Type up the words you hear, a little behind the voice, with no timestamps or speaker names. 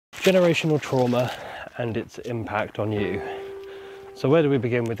Generational trauma and its impact on you. So where do we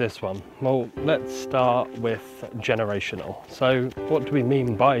begin with this one? Well, let's start with generational. So what do we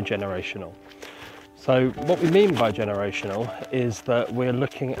mean by generational? So what we mean by generational is that we're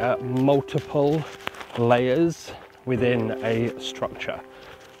looking at multiple layers within a structure.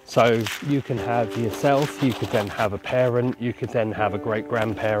 So you can have yourself, you could then have a parent, you could then have a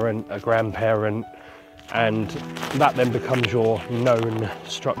great-grandparent, a grandparent, and that then becomes your known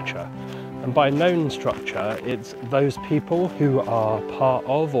structure. And by known structure, it's those people who are part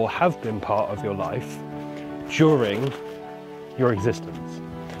of or have been part of your life during your existence.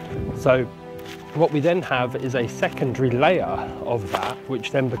 So what we then have is a secondary layer of that,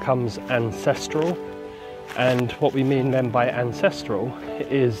 which then becomes ancestral. And what we mean then by ancestral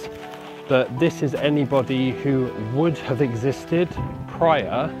is that this is anybody who would have existed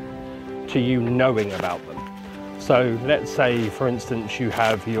prior to you knowing about them. So let's say, for instance, you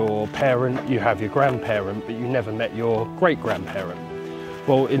have your parent, you have your grandparent, but you never met your great-grandparent.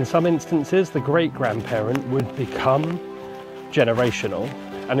 Well, in some instances, the great-grandparent would become generational,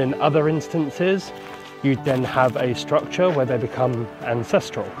 and in other instances, you'd then have a structure where they become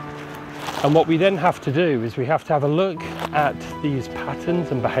ancestral. And what we then have to do is we have to have a look at these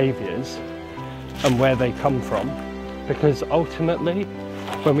patterns and behaviours and where they come from, because ultimately,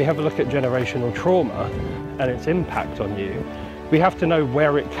 when we have a look at generational trauma and its impact on you, we have to know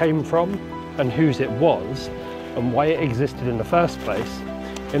where it came from and whose it was and why it existed in the first place,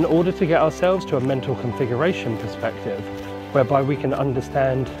 in order to get ourselves to a mental configuration perspective whereby we can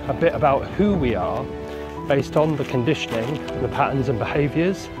understand a bit about who we are based on the conditioning and the patterns and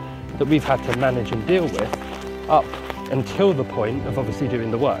behaviours that we've had to manage and deal with up until the point of obviously doing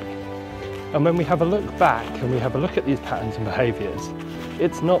the work. And when we have a look back and we have a look at these patterns and behaviours,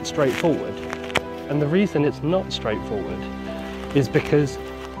 it's not straightforward. And the reason it's not straightforward is because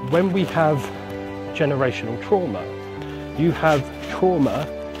when we have generational trauma, you have trauma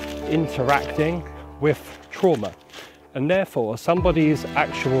interacting with trauma. And therefore, somebody's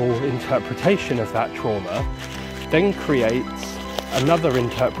actual interpretation of that trauma then creates another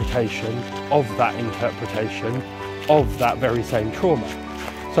interpretation of that very same trauma.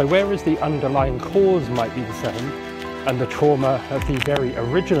 So whereas the underlying cause might be the same, and the trauma of the very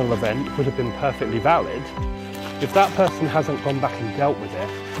original event would have been perfectly valid, if that person hasn't gone back and dealt with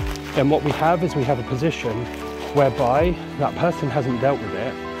it, then what we have is we have a position whereby that person hasn't dealt with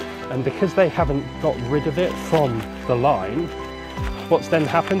it, and because they haven't got rid of it from the line, what's then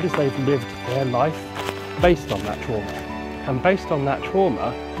happened is they've lived their life based on that trauma. And based on that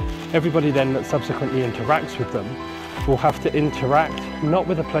trauma, everybody then that subsequently interacts with them will have to interact not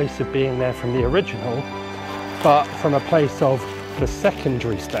with a place of being there from the original, but from a place of the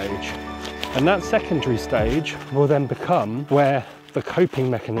secondary stage. And that secondary stage will then become where the coping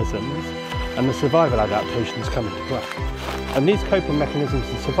mechanisms and the survival adaptations come into play. And these coping mechanisms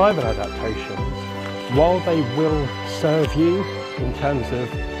and survival adaptations, while they will serve you in terms of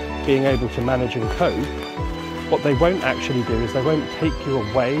being able to manage and cope, what they won't actually do is they won't take you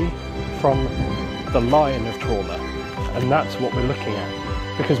away from the line of trauma. And that's what we're looking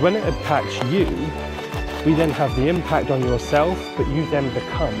at. Because when it impacts you, we then have the impact on yourself, but you then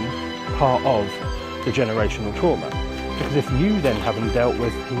become part of the generational trauma. Because if you then haven't dealt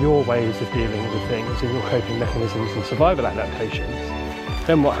with your ways of dealing with things and your coping mechanisms and survival adaptations,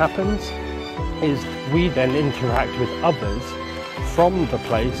 then what happens is we then interact with others from the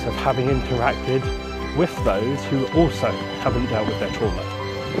place of having interacted with those who also haven't dealt with their trauma.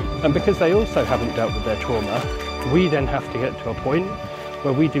 And because they also haven't dealt with their trauma, we then have to get to a point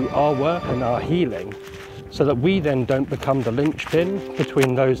where we do our work and our healing so that we then don't become the linchpin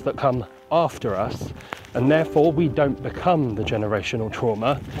between those that come after us, and therefore we don't become the generational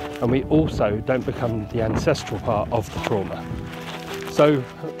trauma, and we also don't become the ancestral part of the trauma. So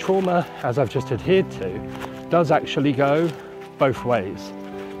trauma, as I've just adhered to, does actually go both ways.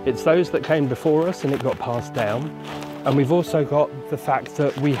 It's those that came before us and it got passed down, and we've also got the fact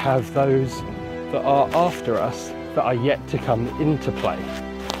that we have those that are after us that are yet to come into play.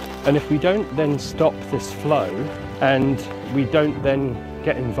 And if we don't then stop this flow and we don't then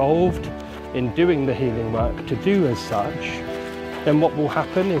get involved in doing the healing work to do as such, then what will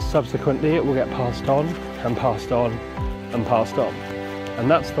happen is subsequently it will get passed on and passed on and passed on. And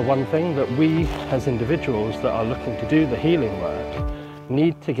that's the one thing that we as individuals that are looking to do the healing work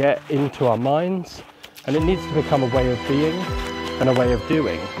need to get into our minds, and it needs to become a way of being and a way of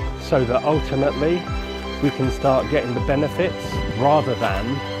doing, so that ultimately we can start getting the benefits rather than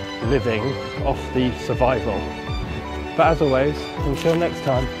living off the survival. But as always, until next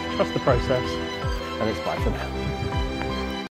time, trust the process, and it's bye for now.